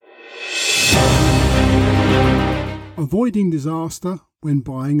Avoiding disaster when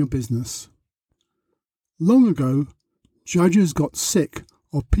buying a business. Long ago, judges got sick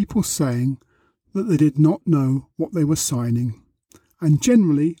of people saying that they did not know what they were signing. And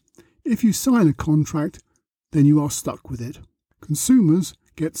generally, if you sign a contract, then you are stuck with it. Consumers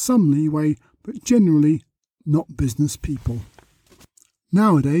get some leeway, but generally not business people.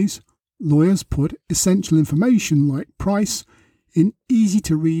 Nowadays, lawyers put essential information like price in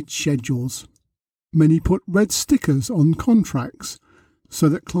easy-to-read schedules. Many put red stickers on contracts so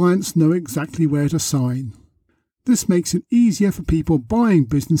that clients know exactly where to sign. This makes it easier for people buying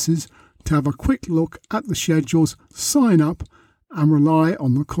businesses to have a quick look at the schedules, sign up, and rely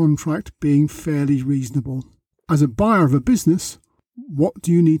on the contract being fairly reasonable. As a buyer of a business, what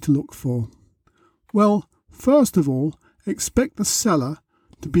do you need to look for? Well, first of all, expect the seller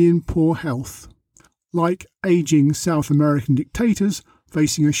to be in poor health. Like aging South American dictators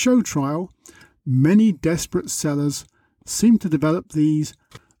facing a show trial, many desperate sellers seem to develop these,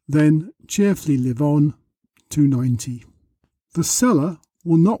 then cheerfully live on to 90. The seller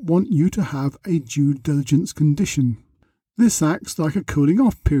will not want you to have a due diligence condition. This acts like a cooling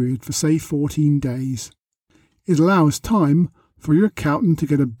off period for say 14 days. It allows time for your accountant to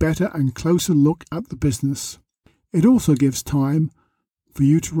get a better and closer look at the business. It also gives time for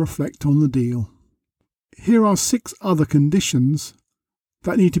you to reflect on the deal. Here are 6 other conditions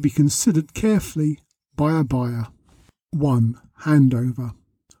that need to be considered carefully by a buyer. 1. Handover.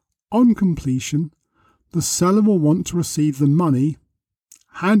 On completion, the seller will want to receive the money,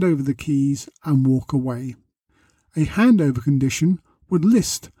 hand over the keys and walk away. A handover condition would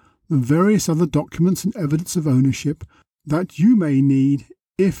list the various other documents and evidence of ownership that you may need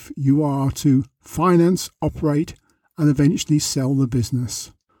if you are to finance, operate and eventually sell the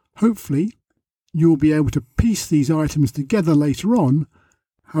business. Hopefully, you will be able to piece these items together later on.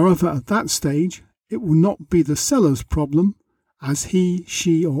 However, at that stage, it will not be the seller's problem, as he,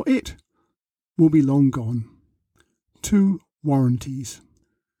 she or it will be long gone. 2. Warranties.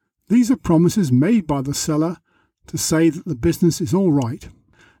 These are promises made by the seller to say that the business is all right.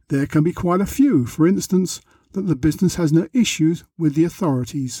 There can be quite a few, for instance, that the business has no issues with the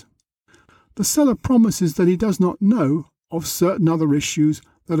authorities. The seller promises that he does not know of certain other issues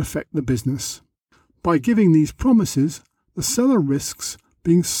that affect the business. By giving these promises, the seller risks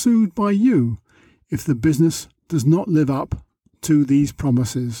being sued by you if the business does not live up to these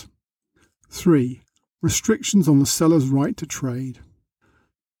promises. 3. Restrictions on the seller's right to trade.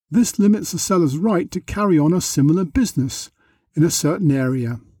 This limits the seller's right to carry on a similar business in a certain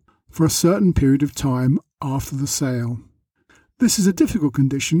area for a certain period of time after the sale. This is a difficult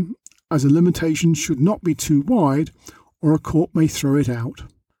condition, as a limitation should not be too wide or a court may throw it out.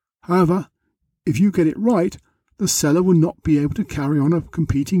 However, if you get it right, the seller will not be able to carry on a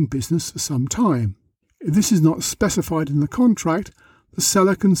competing business for some time. If this is not specified in the contract, the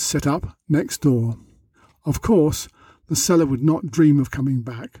seller can set up next door. Of course, the seller would not dream of coming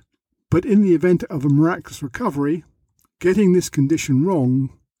back, but in the event of a miraculous recovery, getting this condition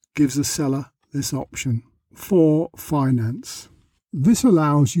wrong gives the seller this option. 4. Finance. This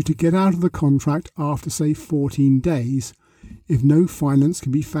allows you to get out of the contract after, say, 14 days if no finance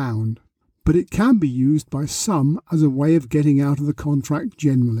can be found, but it can be used by some as a way of getting out of the contract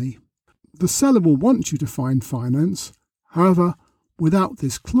generally. The seller will want you to find finance. However, without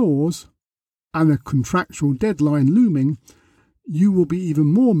this clause and a contractual deadline looming, you will be even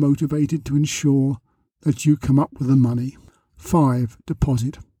more motivated to ensure that you come up with the money. 5.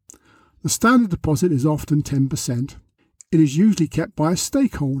 Deposit. The standard deposit is often 10%. It is usually kept by a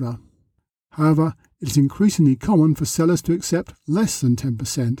stakeholder. However, it is increasingly common for sellers to accept less than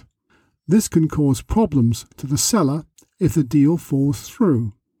 10%. This can cause problems to the seller if the deal falls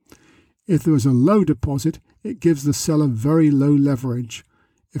through. If there is a low deposit, it gives the seller very low leverage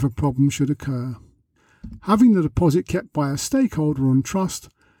if a problem should occur. Having the deposit kept by a stakeholder on trust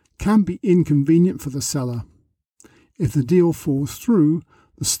can be inconvenient for the seller. If the deal falls through,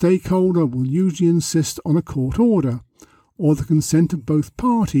 the stakeholder will usually insist on a court order or the consent of both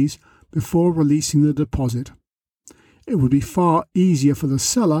parties before releasing the deposit. It would be far easier for the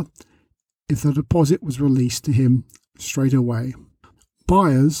seller if the deposit was released to him straight away.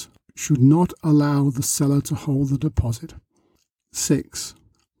 Buyers should not allow the seller to hold the deposit. 6.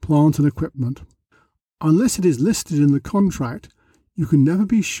 Plant and equipment. Unless it is listed in the contract, you can never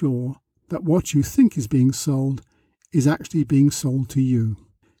be sure that what you think is being sold is actually being sold to you.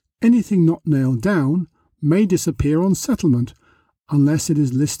 Anything not nailed down may disappear on settlement unless it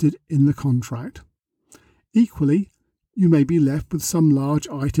is listed in the contract. Equally, you may be left with some large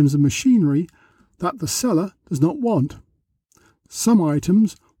items of machinery that the seller does not want. Some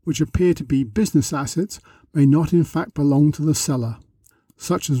items which appear to be business assets may not in fact belong to the seller,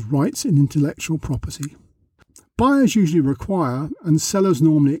 such as rights in intellectual property. Buyers usually require, and sellers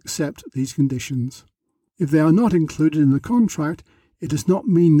normally accept, these conditions. If they are not included in the contract, it does not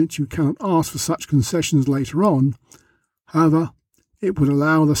mean that you cannot ask for such concessions later on. However, it would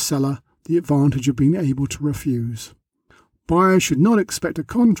allow the seller the advantage of being able to refuse. Buyers should not expect a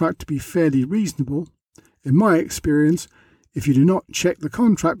contract to be fairly reasonable. In my experience, if you do not check the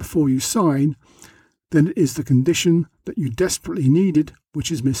contract before you sign, then it is the condition that you desperately needed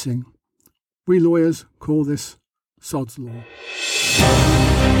which is missing. We lawyers call this sod's law.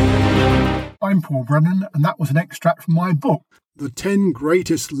 I'm Paul Brennan, and that was an extract from my book, The 10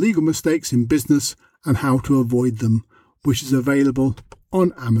 Greatest Legal Mistakes in Business and How to Avoid Them, which is available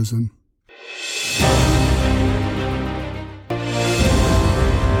on Amazon.